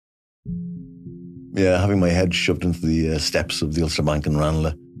Yeah, having my head shoved into the steps of the Ulster Bank in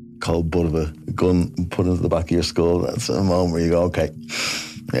Ranelagh, cold butt of a gun put into the back of your skull. That's a moment where you go, okay,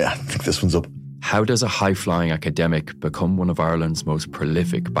 yeah, I think this one's up. How does a high-flying academic become one of Ireland's most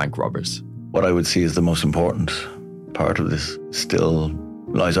prolific bank robbers? What I would see as the most important part of this still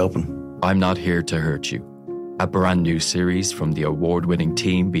lies open. I'm Not Here to Hurt You, a brand new series from the award-winning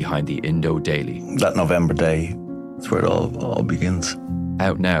team behind the Indo Daily. That November day, that's where it all begins.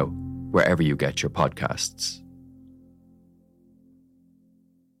 Out now, wherever you get your podcasts.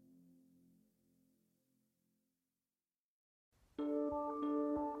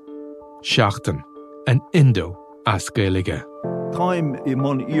 Seachtain, an Indo as Gaeilge. Táim I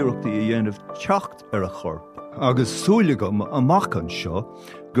mon iarachtaí a dhéanamh teacht ar a chorp, agus súlagam amach an seo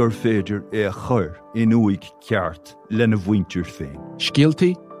gur féidir é a chur in uig ceart lena bhaintir féin.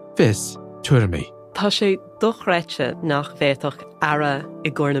 Scialtaí, fis, tuirmí. Tá sé dochreite nach bhéadach ara I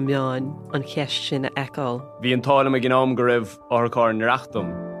gcóna meáin an cheist sin a eáil. Bhí an tála me gnám go raibh orchár na reachtam.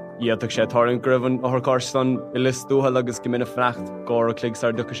 Iadach sé táirn go raibh an orchár stan I lis dúhal agus go minic freacht gár a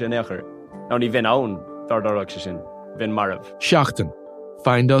cligsar ducha sé néachar. Ná ní bhín ann dardarach sé sin, bhín marabh. Seachtain.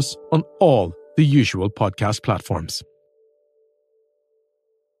 Find us on all the usual podcast platforms.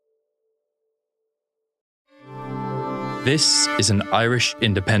 This is an Irish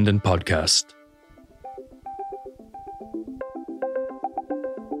independent podcast.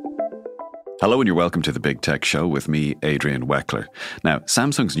 Hello and you're welcome to The Big Tech Show with me, Adrian Weckler. Now,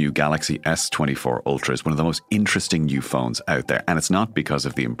 Samsung's new Galaxy S24 Ultra is one of the most interesting new phones out there, and it's not because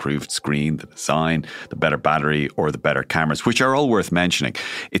of the improved screen, the design, the better battery, or the better cameras, which are all worth mentioning.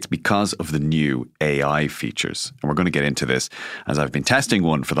 It's because of the new AI features. And we're going to get into this as I've been testing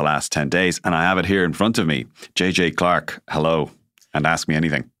one for the last 10 days, and I have it here in front of me. JJ Clark, hello, and ask me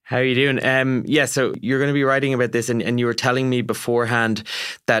anything. How are you doing? So you're going to be writing about this and you were telling me beforehand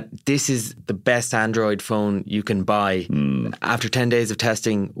that this is the best Android phone you can buy. After 10 days of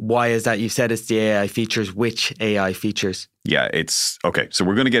testing, why is that? You said it's the AI features. Which AI features? Yeah, it's okay. So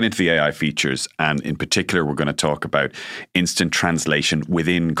we're going to get into the AI features, and in particular, we're going to talk about instant translation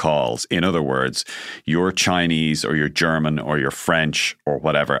within calls. In other words, you're Chinese or you're German or you're French or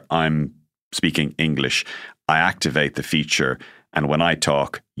whatever. I'm speaking English. I activate the feature, and when I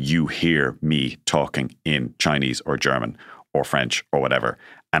talk, you hear me talking in Chinese or German or French or whatever,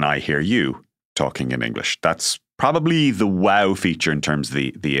 and I hear you talking in English. That's probably the wow feature in terms of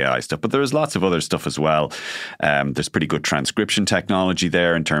the AI stuff, but there's lots of other stuff as well. There's pretty good transcription technology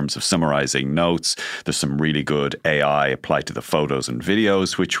there in terms of summarizing notes. There's some really good AI applied to the photos and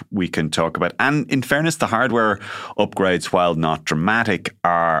videos, which we can talk about. And in fairness, the hardware upgrades, while not dramatic,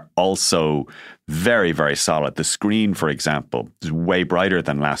 are also very, very solid. The screen, for example, is way brighter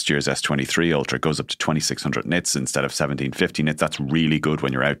than last year's S23 Ultra. It goes up to 2600 nits instead of 1750 nits. That's really good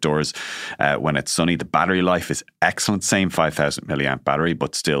when you're outdoors. When it's sunny, the battery life is excellent. Same 5000 milliamp battery,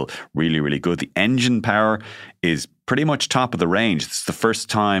 but still really, really good. The engine power is pretty much top of the range. It's the first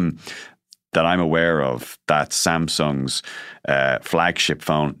time that I'm aware of that Samsung's flagship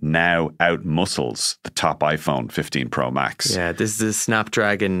phone now outmuscles the top iPhone 15 Pro Max. Yeah, this is a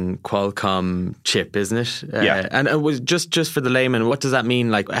Snapdragon Qualcomm chip, isn't it? Yeah. And it was just for the layman, what does that mean?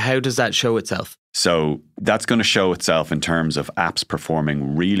 Like, how does that show itself? So that's going to show itself in terms of apps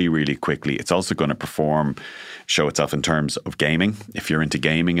performing really, really quickly. It's also going to show itself in terms of gaming. If you're into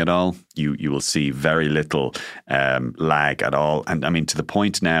gaming at all, you will see very little lag at all. And I mean, to the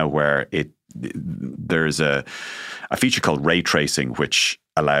point now where there's a feature called ray tracing, which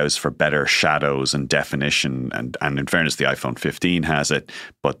allows for better shadows and definition. And in fairness, the iPhone 15 has it,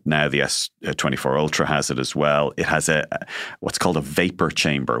 but now the S24 Ultra has it as well. It has what's called a vapor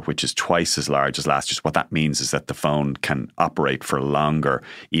chamber, which is twice as large as last year's. What that means is that the phone can operate for longer,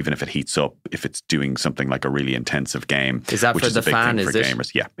 even if it heats up, if it's doing something like a really intensive game. Is that which for is the a big fan, thing is for it?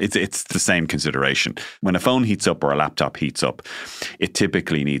 gamers. Yeah, it's the same consideration. When a phone heats up or a laptop heats up, it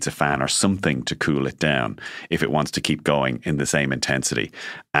typically needs a fan or something to cool it down if it wants to keep going in the same intensity.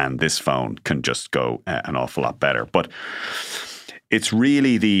 And this phone can just go an awful lot better. But it's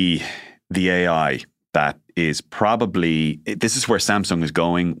really the AI that is probably, this is where Samsung is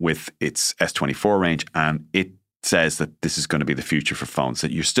going with its S24 range, and it says that this is going to be the future for phones,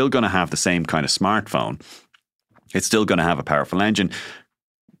 that you're still going to have the same kind of smartphone. It's still going to have a powerful engine,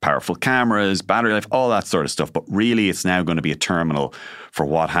 powerful cameras, battery life, all that sort of stuff. But really, it's now going to be a terminal for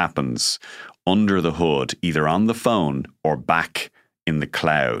what happens under the hood, either on the phone or back in the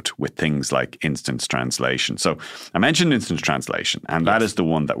cloud with things like instant translation. So I mentioned instant translation, and that is the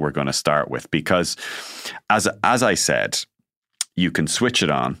one that we're going to start with, because as I said, you can switch it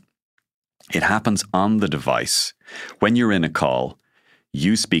on. It happens on the device. When you're in a call,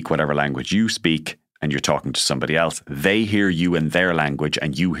 you speak whatever language you speak, and you're talking to somebody else, they hear you in their language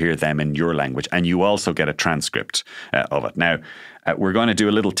and you hear them in your language, and you also get a transcript of it. Now, we're going to do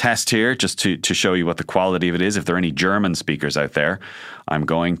a little test here just to show you what the quality of it is. If there are any German speakers out there, I'm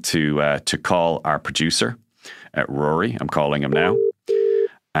going to call our producer, Rory. I'm calling him now.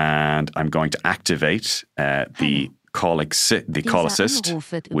 And I'm going to activate the call assist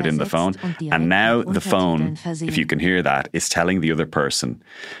within the phone. And now the phone, if you can hear that, is telling the other person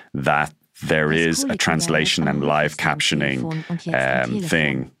that there is a translation and live captioning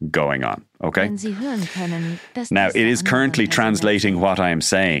thing going on. Okay? Now, it is currently translating what I am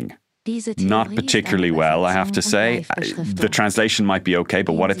saying. Not particularly well, I have to say. The translation might be okay,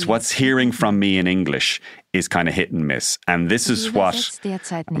 but what's hearing from me in English is kind of hit and miss. And this is what, in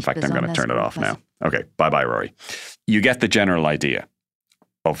fact, I'm going to turn it off now. Okay, bye-bye, Rory. You get the general idea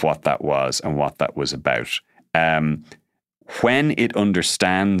of what that was and what that was about. When it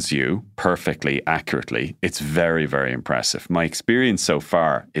understands you perfectly, accurately, it's very, very impressive. My experience so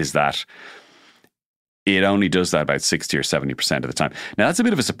far is that it only does that about 60 or 70% of the time. Now, that's a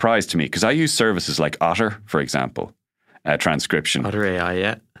bit of a surprise to me because I use services like Otter, for example, transcription. Otter AI,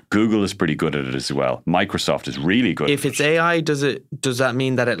 yeah. Google is pretty good at it as well. Microsoft is really good. If it's AI, does that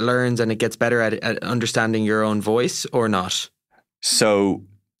mean that it learns and it gets better at understanding your own voice or not? So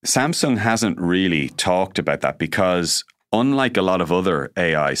Samsung hasn't really talked about that because unlike a lot of other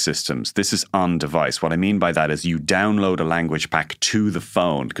AI systems, this is on device. What I mean by that is you download a language pack to the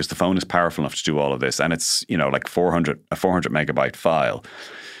phone because the phone is powerful enough to do all of this, and it's, like a 400 megabyte file.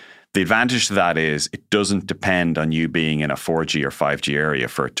 The advantage to that is it doesn't depend on you being in a 4G or 5G area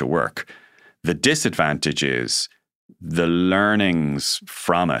for it to work. The disadvantage is the learnings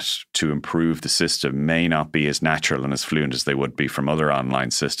from it to improve the system may not be as natural and as fluent as they would be from other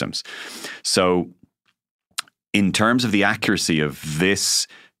online systems. So in terms of the accuracy of this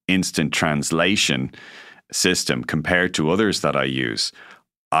instant translation system compared to others that I use,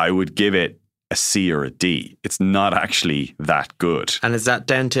 I would give it a C or a D. It's not actually that good. And is that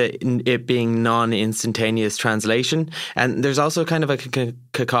down to it being non-instantaneous translation? And there's also kind of a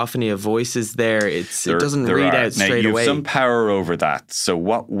cacophony of voices there. It doesn't read out straight away. You have some power over that. So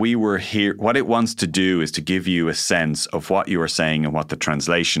what it wants to do is to give you a sense of what you are saying and what the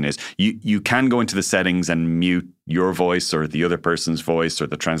translation is. You can go into the settings and mute your voice or the other person's voice or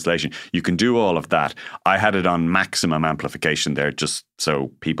the translation. You can do all of that. I had it on maximum amplification there just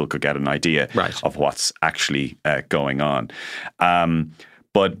so people could get an idea of what's actually going on.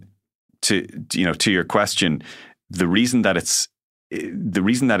 But to your question, the reason that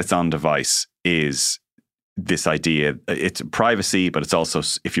it's on device is this idea. It's privacy, but it's also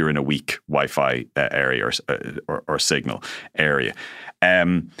if you're in a weak Wi-Fi area or signal area.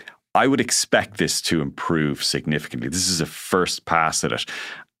 I would expect this to improve significantly. This is a first pass at it.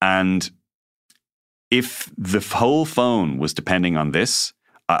 And if the whole phone was depending on this,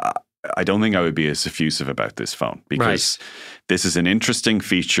 I don't think I would be as effusive about this phone because this is an interesting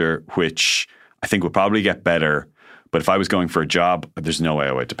feature which I think will probably get better. But if I was going for a job, there's no way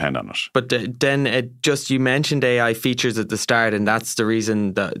I would depend on it. But then you mentioned AI features at the start, and that's the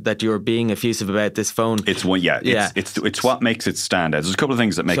reason that you're being effusive about this phone. It's one, It's what makes it stand out. There's a couple of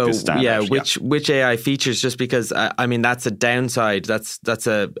things that make this stand out. Which AI features? Just because I mean that's a downside. That's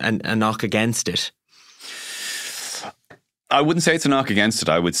a knock against it. I wouldn't say it's a knock against it.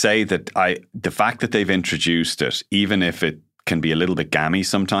 I would say that the fact that they've introduced it, even if it can be a little bit gammy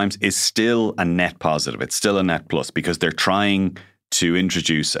sometimes, is still a net positive. It's still a net plus because they're trying to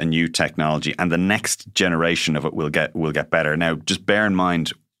introduce a new technology and the next generation of it will get better. Now, just bear in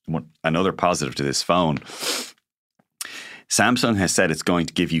mind another positive to this phone. Samsung has said it's going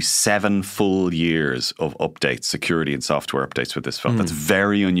to give you 7 full years of updates, security and software updates with this phone. That's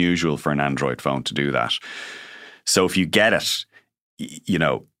very unusual for an Android phone to do that. So if you get it,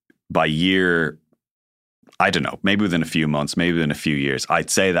 by year, I don't know, maybe within a few months, maybe within a few years, I'd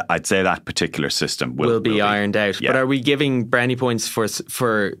say that particular system will be ironed out. Yeah. But are we giving brownie points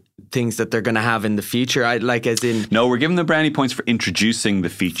for things that they're going to have in the future? No, we're giving them brownie points for introducing the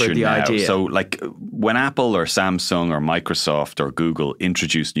feature for the now. Idea. So like when Apple or Samsung or Microsoft or Google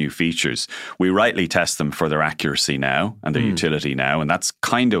introduce new features, we rightly test them for their accuracy now and their utility now. And that's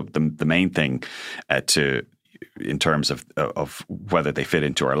kind of the main thing in terms of whether they fit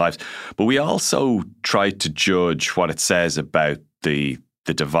into our lives. But we also try to judge what it says about the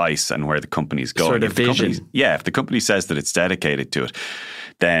device and where the company's going. Sort of vision. If the company says that it's dedicated to it,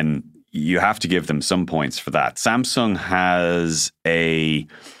 then you have to give them some points for that. Samsung has a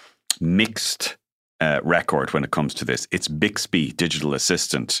mixed record when it comes to this. Its Bixby digital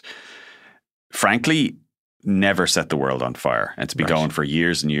assistant, frankly, never set the world on fire, and to be going for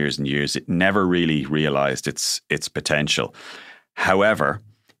years and years and years. It never really realized its potential. However,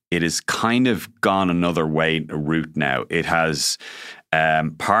 it has kind of gone another route now. It has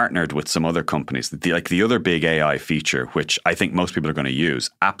partnered with some other companies. The other big AI feature, which I think most people are going to use,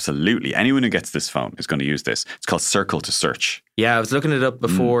 absolutely. Anyone who gets this phone is going to use this. It's called Circle to Search. Yeah, I was looking it up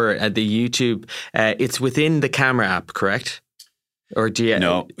before at the YouTube. It's within the camera app, correct? Or do you?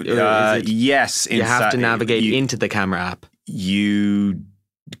 No. Yes. You have to navigate into the camera app. You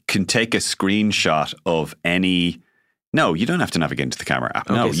can take a screenshot of any... No, you don't have to navigate into the camera app.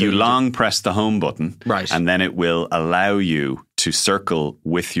 No, so you long press the home button, right, and then it will allow you to circle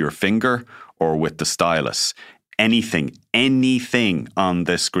with your finger or with the stylus anything on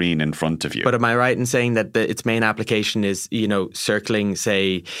the screen in front of you. But am I right in saying that its main application is, circling,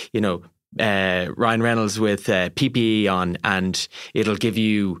 say, Ryan Reynolds with PPE on, and it'll give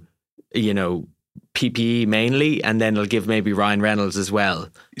you, PPE mainly, and then it'll give maybe Ryan Reynolds as well.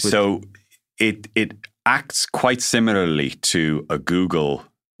 So it acts quite similarly to a Google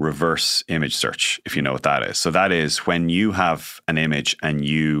reverse image search, if you know what that is. So that is when you have an image and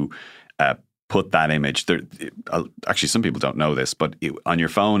you put that image there. Actually, some people don't know this, but on your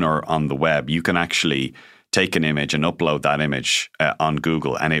phone or on the web, you can actually take an image and upload that image on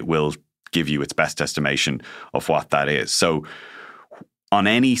Google, and it will give you its best estimation of what that is. So on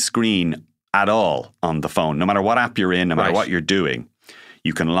any screen at all on the phone, no matter what app you're in, no matter what you're doing,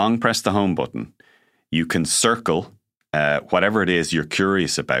 you can long press the home button. You can circle whatever it is you're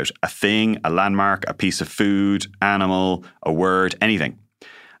curious about, a thing, a landmark, a piece of food, animal, a word, anything.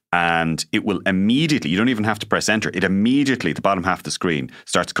 And it will immediately, you don't even have to press enter, it immediately, the bottom half of the screen,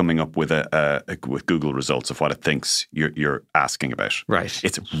 starts coming up with with Google results of what it thinks you're asking about. Right.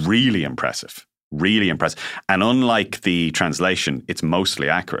 It's really impressive. Really impressive. And unlike the translation, it's mostly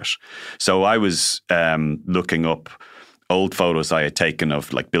accurate. So I was looking up old photos I had taken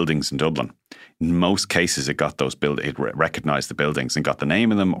of like buildings in Dublin. In most cases, it got those it recognized the buildings and got the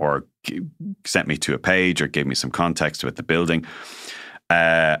name of them, or sent me to a page or gave me some context about the building.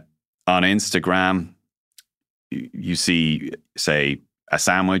 On Instagram, you see, say, a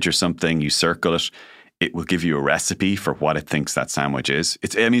sandwich or something, you circle it, it will give you a recipe for what it thinks that sandwich is.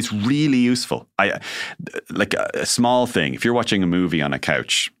 It's really useful. Like a small thing, if you're watching a movie on a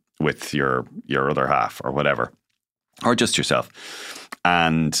couch with your other half or whatever, or just yourself,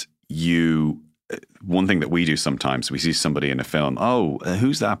 and one thing that we do sometimes, we see somebody in a film,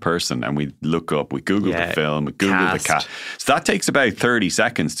 who's that person? And we look up, we Google the film, we Google the cast. So that takes about 30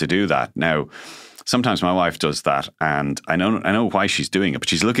 seconds to do that. Now, sometimes my wife does that, and I know why she's doing it, but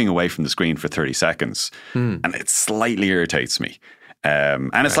she's looking away from the screen for 30 seconds, and it slightly irritates me.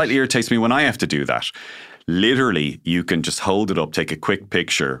 And it slightly irritates me when I have to do that. Literally, you can just hold it up, take a quick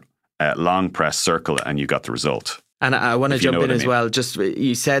picture, long press, circle, and you got the result. And I want to jump in as well. Just,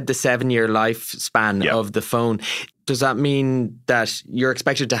 you said the 7-year lifespan of the phone. Does that mean that you're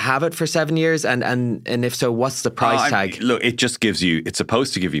expected to have it for 7 years? And if so, what's the price tag? Look, it just it's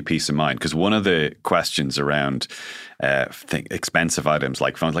supposed to give you peace of mind, because one of the questions around expensive items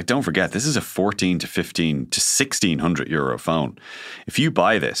like phones, like, don't forget, this is a 14 to 15 to 1,600 euro phone. If you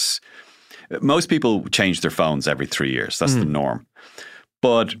buy this, most people change their phones every 3 years. That's the norm.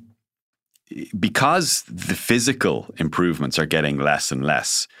 But because the physical improvements are getting less and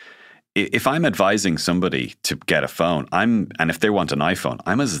less, if I'm advising somebody to get a phone, and if they want an iPhone,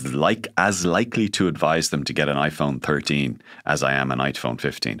 I'm as likely to advise them to get an iPhone 13 as I am an iPhone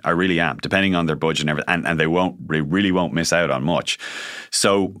 15. I really am, depending on their budget and everything, and they really won't miss out on much.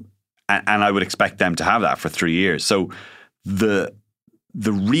 So, and I would expect them to have that for 3 years. So the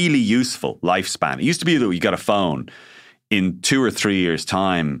really useful lifespan, it used to be that you got a phone in 2 or 3 years'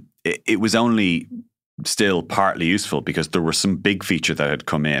 time. It was only still partly useful because there were some big feature that had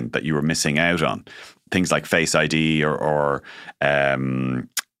come in that you were missing out on. Things like Face ID or a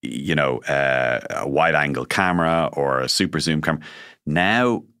wide angle camera or a super zoom camera.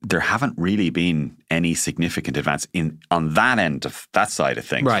 Now, there haven't really been any significant advance on that end of that side of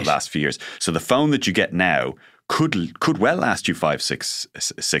things for the last few years. So the phone that you get now could well last you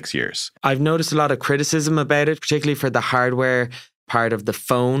 5-6 years. I've noticed a lot of criticism about it, particularly for the hardware part of the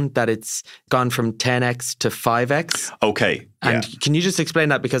phone, that it's gone from 10x to 5x. Okay. And can you just explain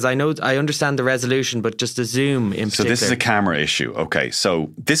that? Because I understand the resolution, but just the zoom in particular. So this is a camera issue. Okay.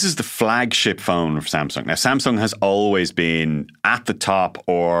 So this is the flagship phone of Samsung. Now, Samsung has always been at the top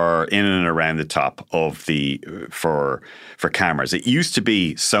or in and around the top of for cameras. It used to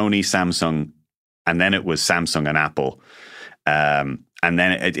be Sony, Samsung, and then it was Samsung and Apple. And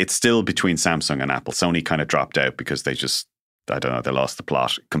then it's still between Samsung and Apple. Sony kind of dropped out because they lost the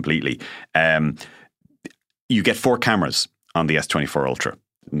plot completely. you get 4 cameras on the S24 Ultra,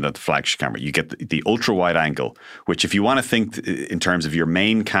 the flagship camera. You get the ultra wide angle, which if you want to think in terms of your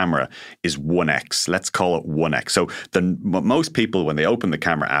main camera is 1x, let's call it 1x. So most people, when they open the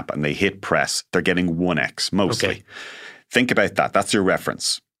camera app and they hit press, they're getting 1x mostly. Okay. Think about that. That's your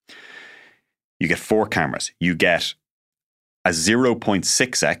reference. You get 4 cameras. You get a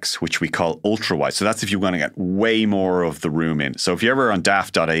 0.6x, which we call ultra wide. So that's if you want to get way more of the room in. So if you're ever on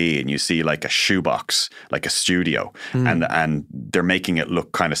daft.ie and you see like a shoebox, like a studio, and they're making it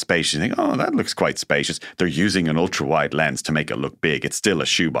look kind of spacious, you think, oh, that looks quite spacious. They're using an ultra wide lens to make it look big. It's still a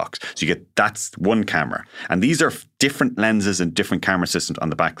shoebox. So that's 1 camera. And these are different lenses and different camera systems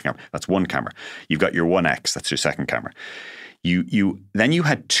on the back of the camera. That's 1 camera. You've got your 1x, that's your second camera. Then you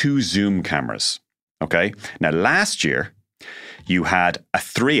had 2 zoom cameras. Okay. Now last year, you had a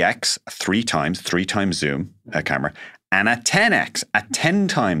 3x, 3 times zoom camera, and a 10x, a 10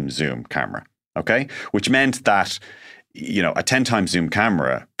 times zoom camera. Okay, which meant that a 10 times zoom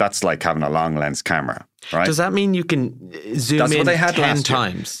camera, that's like having a long lens camera, right? Does that mean you can zoom that's in what they had 10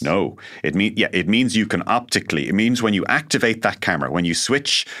 times? No, it means you can optically. It means when you activate that camera, when you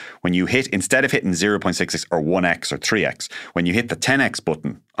hit, instead of hitting 0.66 or 1x or 3x, when you hit the 10x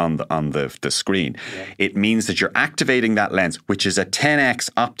button on the screen, it means that you're activating that lens, which is a 10x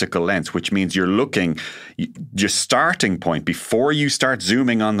optical lens, which means you're looking, your starting point before you start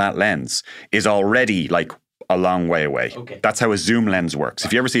zooming on that lens is already like a long way away. Okay. That's how a zoom lens works.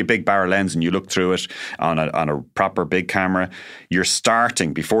 If you ever see a big barrel lens and you look through it on a proper big camera, you're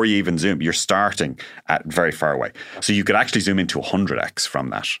starting, before you even zoom, you're starting at very far away. So you could actually zoom into 100x from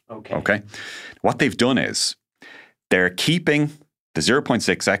that. Okay. What they've done is they're keeping the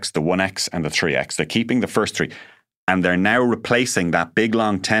 0.6x, the 1x, and the 3x. They're keeping the first 3, and they're now replacing that big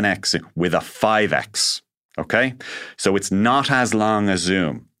long 10x with a 5x. Okay. So it's not as long a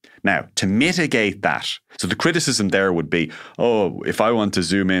zoom. Now, to mitigate that, so the criticism there would be, if I want to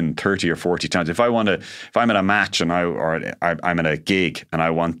zoom in 30 or 40 times, if I'm at a match and I'm at a gig and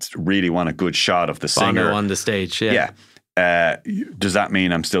I really want a good shot of the singer Bono on the stage, does that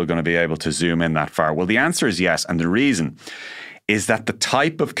mean I'm still going to be able to zoom in that far? Well, the answer is yes, and the reason is that the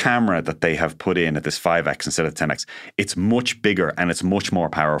type of camera that they have put in at this 5x instead of 10x, it's much bigger and it's much more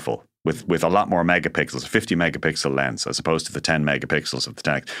powerful. With a lot more megapixels, a 50 megapixel lens as opposed to the 10 megapixels of the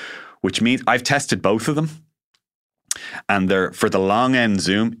 10x, which means I've tested both of them, and for the long end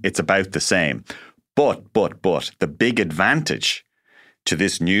zoom, it's about the same. But the big advantage to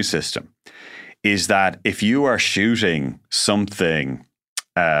this new system is that if you are shooting something,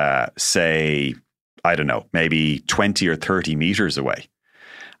 say, I don't know, maybe 20 or 30 meters away,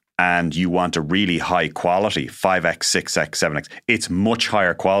 and you want a really high quality 5x, 6x, 7x, it's much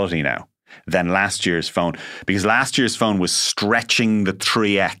higher quality now than last year's phone, because last year's phone was stretching the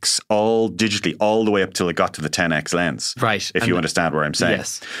 3x all digitally all the way up till it got to the 10x lens. Right. If you understand what I'm saying.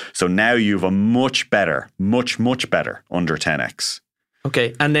 Yes. So now you have a much better under 10x.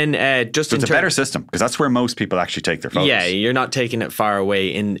 Okay, and then so it's a better system, because that's where most people actually take their photos. Yeah, you're not taking it far away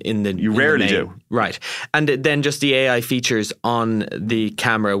in the. You rarely do. Right, and then just the AI features on the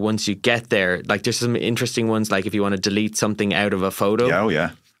camera once you get there. Like, there's some interesting ones, like if you want to delete something out of a photo. Yeah,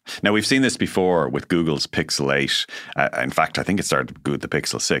 yeah. Now, we've seen this before with Google's Pixel 8. In fact, I think it started with the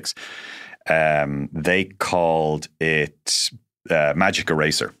Pixel 6. They called it Magic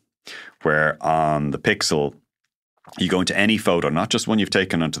Eraser, where on the Pixel, you go into any photo, not just one you've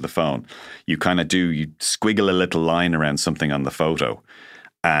taken onto the phone. You squiggle a little line around something on the photo,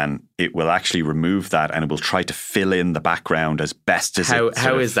 and it will actually remove that, and it will try to fill in the background as best as it.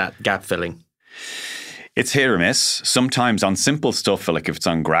 How is that gap filling? It's hit or miss. Sometimes on simple stuff, like if it's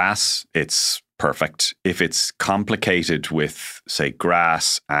on grass, it's perfect. If it's complicated with, say,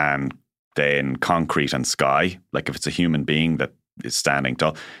 grass and then concrete and sky, like if it's a human being that is standing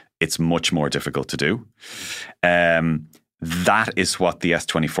tall, it's much more difficult to do. That is what the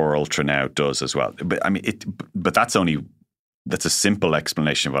S24 Ultra now does as well. But I mean, that's a simple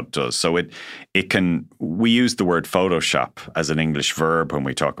explanation of what it does. So we use the word Photoshop as an English verb when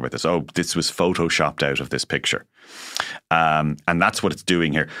we talk about this. Oh, this was Photoshopped out of this picture. And that's what it's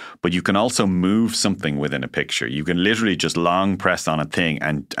doing here. But you can also move something within a picture. You can literally just long press on a thing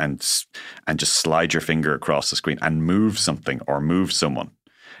and just slide your finger across the screen and move something or move someone.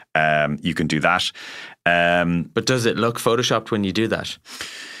 You can do that. But does it look Photoshopped when you do that?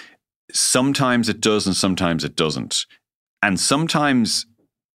 Sometimes it does and sometimes it doesn't. And sometimes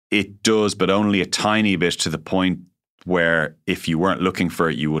it does, but only a tiny bit, to the point where if you weren't looking for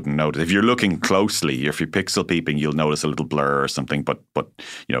it, you wouldn't notice. If you're looking closely, if you're pixel peeping, you'll notice a little blur or something, but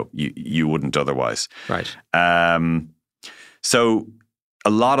you wouldn't otherwise. Right. So a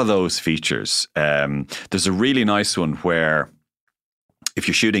lot of those features. There's a really nice one where if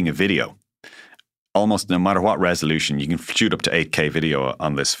you're shooting a video, almost no matter what resolution, you can shoot up to 8K video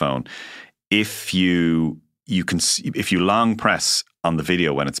on this phone. If you long press on the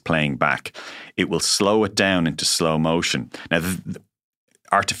video when it's playing back, it will slow it down into slow motion. Now,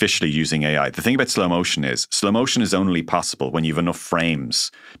 artificially using AI. The thing about slow motion is only possible when you have enough frames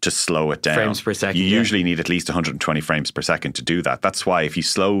to slow it down. Frames per second. You usually need at least 120 frames per second to do that. That's why if you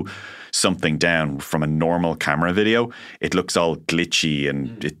slow something down from a normal camera video, it looks all glitchy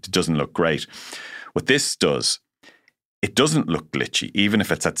and it doesn't look great. What this does, it doesn't look glitchy, even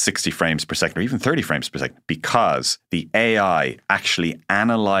if it's at 60 frames per second or even 30 frames per second, because the AI actually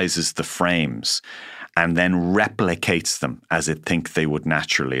analyzes the frames and then replicates them as it thinks they would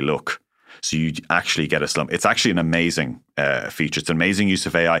naturally look. So you actually get a slump. It's actually an amazing feature. It's an amazing use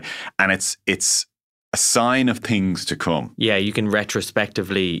of AI, and it's a sign of things to come. Yeah, you can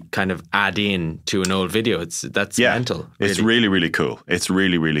retrospectively kind of add in to an old video. That's mental. Really. It's really, really cool. It's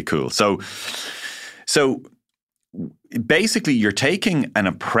really, really cool. So basically, you're taking an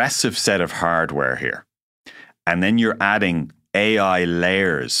impressive set of hardware here, and then you're adding AI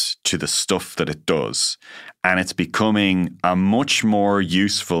layers to the stuff that it does, and it's becoming a much more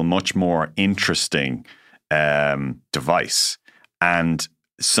useful, much more interesting device, and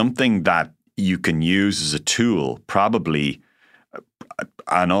something that you can use as a tool probably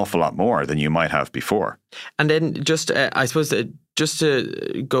an awful lot more than you might have before. And then just, I suppose, just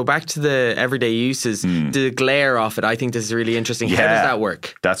to go back to the everyday uses, the glare off it, I think this is really interesting. Yeah, how does that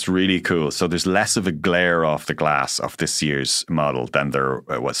work? That's really cool. So there's less of a glare off the glass of this year's model than there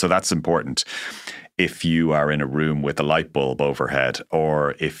was. So that's important if you are in a room with a light bulb overhead,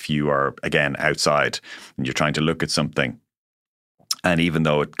 or if you are, again, outside and you're trying to look at something. And even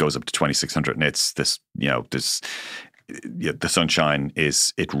though it goes up to 2600 nits, the sunshine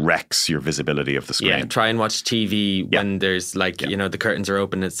it wrecks your visibility of the screen. Yeah, try and watch TV when there's the curtains are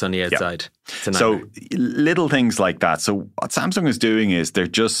open, it's sunny outside. It's so little things like that. So what Samsung is doing is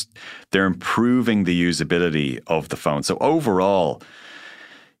they're improving the usability of the phone. So overall,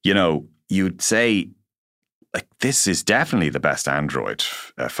 you'd say this is definitely the best Android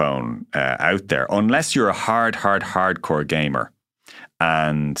phone out there, unless you're a hardcore gamer.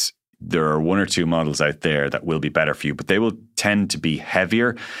 And there are one or two models out there that will be better for you, but they will tend to be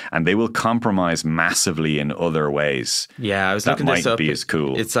heavier and they will compromise massively in other ways. Yeah, I was looking this up. That might be as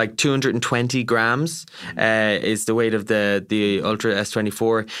cool. It's like 220 grams is the weight of the Ultra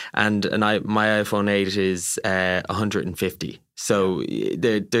S24, and my iPhone 8 is 150. So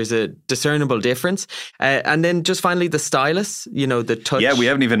there's a discernible difference. And then just finally the stylus, the touch. Yeah, we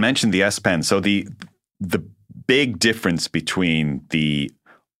haven't even mentioned the S Pen. So the big difference between the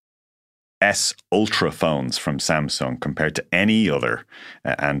S Ultra phones from Samsung compared to any other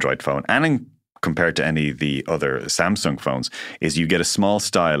Android phone compared to any of the other Samsung phones is you get a small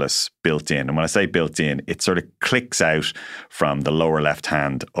stylus built in. And when I say built in, it sort of clicks out from the lower left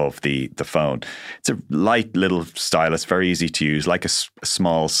hand of the phone. It's a light little stylus, very easy to use, like a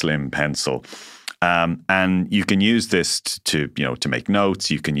small slim pencil. And you can use this to make notes.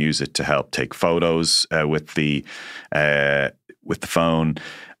 You can use it to help take photos with the phone.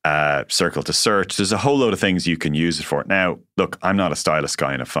 Circle to search. There's a whole load of things you can use it for. Now, look, I'm not a stylus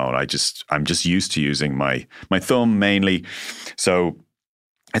guy in a phone. I'm just used to using my thumb mainly. So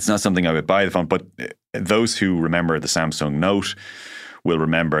it's not something I would buy the phone. But those who remember the Samsung Note will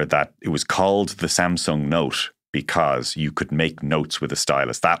remember that it was called the Samsung Note because you could make notes with a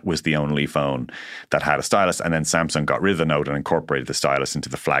stylus. That was the only phone that had a stylus. And then Samsung got rid of the Note and incorporated the stylus into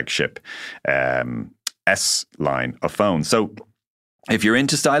the flagship S line of phones. So if you're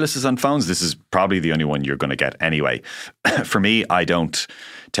into styluses on phones, this is probably the only one you're going to get anyway. For me, I don't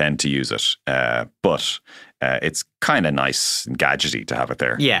tend to use it, but it's kind of nice and gadgety to have it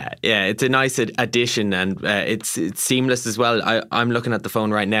there. Yeah, it's a nice addition, and it's seamless as well. I'm looking at the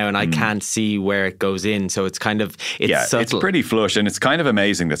phone right now, and I can't see where it goes in, so it's subtle. It's pretty flush, and it's kind of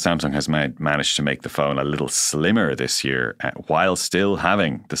amazing that Samsung has managed to make the phone a little slimmer this year while still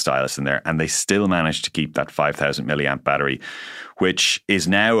having the stylus in there, and they still managed to keep that 5,000 milliamp battery, which is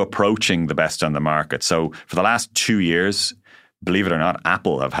now approaching the best on the market. So for the last 2 years, believe it or not,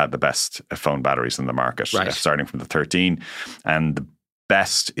 Apple have had the best phone batteries in the market, starting from the 13. And the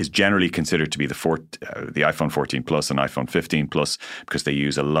best is generally considered to be the iPhone 14 Plus and iPhone 15 Plus because they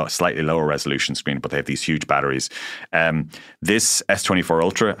use a slightly lower resolution screen, but they have these huge batteries. This S24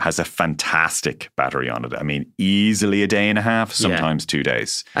 Ultra has a fantastic battery on it. I mean, easily a day and a half, sometimes 2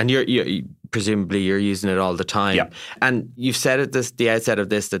 days. And you're presumably you're using it all the time. Yeah. And you've said at the outset of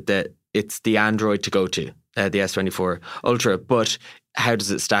this that it's the Android to go to. The S24 Ultra, but how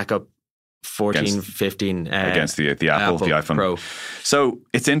does it stack up 14, 15 against the Apple, the iPhone Pro? So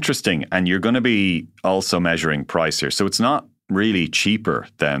it's interesting, and you're going to be also measuring price here. So it's not really cheaper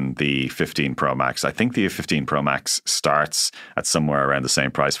than the 15 Pro Max. I think the 15 Pro Max starts at somewhere around the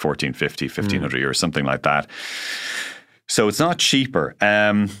same price, $1,450, $1,500 or something like that. So it's not cheaper.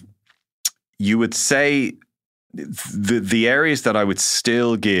 You would say the areas that I would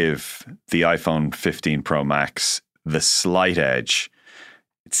still give the iPhone 15 Pro Max the slight edge,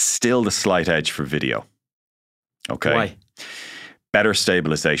 it's still the slight edge for video. Okay. Why? Better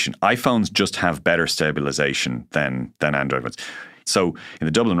stabilization. iPhones just have better stabilization than Android ones. So in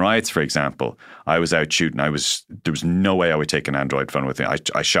the Dublin riots, for example, I was out shooting. There was no way I would take an Android phone with me.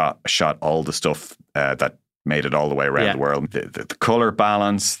 I shot all the stuff that made it all the way around the world. The color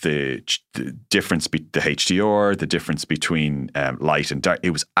balance, the difference, the HDR, the difference between light and dark.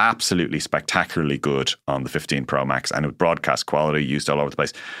 It was absolutely spectacularly good on the 15 Pro Max, and it was broadcast quality used all over the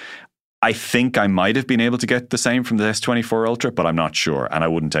place. I think I might have been able to get the same from the S24 Ultra, but I'm not sure, and I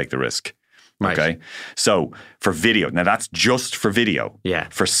wouldn't take the risk. Right. Okay. So for video, now that's just for video. Yeah.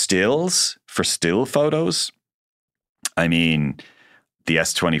 For still photos, I mean, the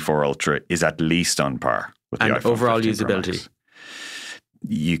S24 Ultra is at least on par with the iPhone. And overall 15 Pro usability. Max.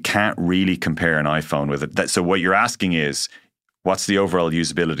 You can't really compare an iPhone with it. So what you're asking is, what's the overall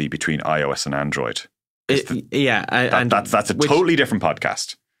usability between iOS and Android? That's a totally different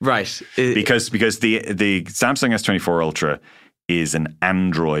podcast. Right. Because the Samsung S24 Ultra is an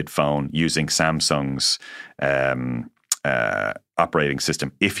Android phone using Samsung's operating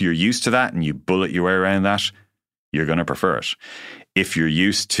system. If you're used to that and you bullet your way around that, you're going to prefer it. If you're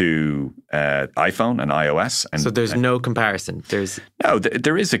used to iPhone and iOS, so there's no comparison.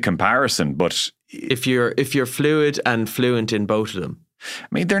 There is a comparison, but if you're fluid and fluent in both of them, I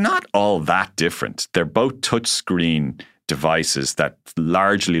mean, they're not all that different. They're both touchscreen devices that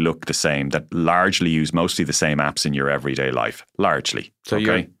largely look the same, that largely use mostly the same apps in your everyday life, largely. So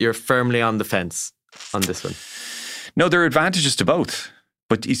you're firmly on the fence on this one. No, there are advantages to both.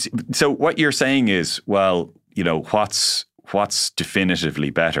 But so what you're saying is, well, you know, what's definitively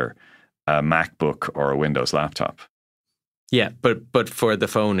better, a MacBook or a Windows laptop? Yeah, but for the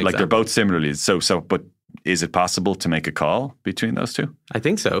phone example. Like they're both similarly. So, but is it possible to make a call between those two? I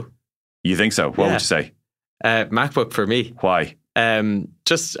think so. You think so? What would you say? MacBook for me. Why?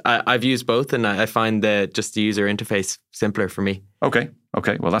 I've used both, and I find the user interface simpler for me. Okay.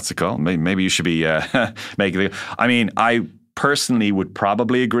 Well, that's a call. Maybe you should be making it. I mean, I personally would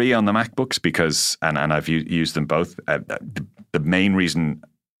probably agree on the MacBooks because, and I've used them both. The main reason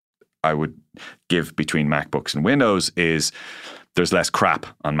I would give between MacBooks and Windows is there's less crap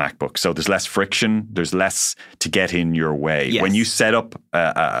on MacBooks. So there's less friction. There's less to get in your way. Yes. When you set up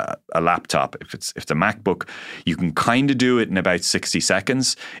a laptop, if it's a MacBook, you can kind of do it in about 60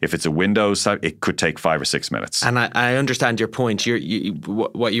 seconds. If it's a Windows, it could take 5 or 6 minutes. And I understand your point.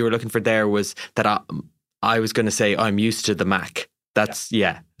 What you were looking for there was that I was going to say I'm used to the Mac.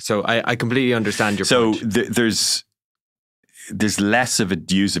 So I completely understand your point. So there's less of a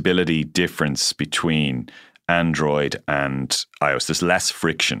usability difference between Android and iOS. There's less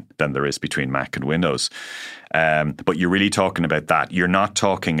friction than there is between Mac and Windows. But you're really talking about that. You're not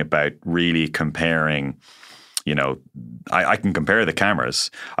talking about really comparing, you know, I can compare the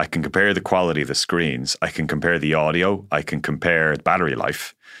cameras. I can compare the quality of the screens. I can compare the audio. I can compare the battery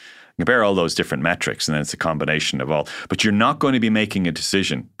life. Compare all those different metrics, and then it's a combination of all. But you're not going to be making a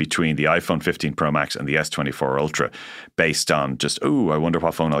decision between the iPhone 15 Pro Max and the S24 Ultra based on just, I wonder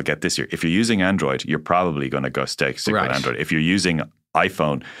what phone I'll get this year. If you're using Android, you're probably going to go stick with Android. If you're using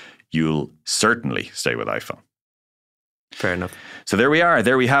iPhone, you'll certainly stay with iPhone. Fair enough. So there we are.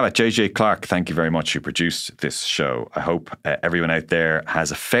 There we have it. JJ Clark, thank you very much, who produced this show. I hope everyone out there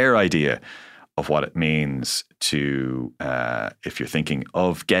has a fair idea of what it means to, if you're thinking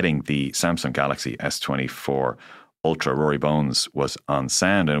of getting the Samsung Galaxy S24 Ultra. Rory Bones was on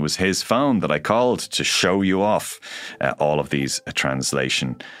sound, and it was his phone that I called to show you off all of these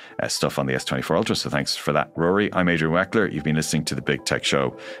translation stuff on the S24 Ultra. So thanks for that, Rory. I'm Adrian Weckler. You've been listening to The Big Tech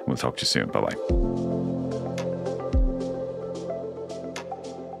Show, and we'll talk to you soon. Bye-bye.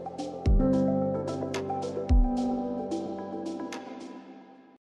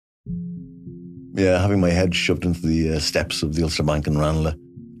 Yeah, having my head shoved into the steps of the Ulster Bank in Ranelagh,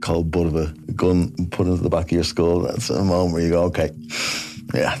 cold butt of a gun put into the back of your skull, that's a moment where you go, okay,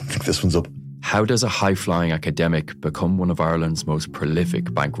 yeah, I think this one's up. How does a high-flying academic become one of Ireland's most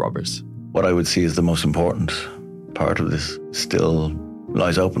prolific bank robbers? What I would see as the most important part of this still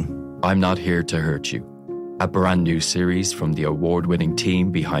lies open. I'm Not Here to Hurt You, a brand new series from the award-winning team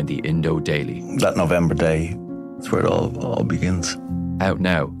behind the Indo Daily. That November day, it's where it all begins. Out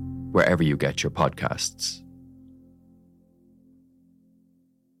now, wherever you get your podcasts.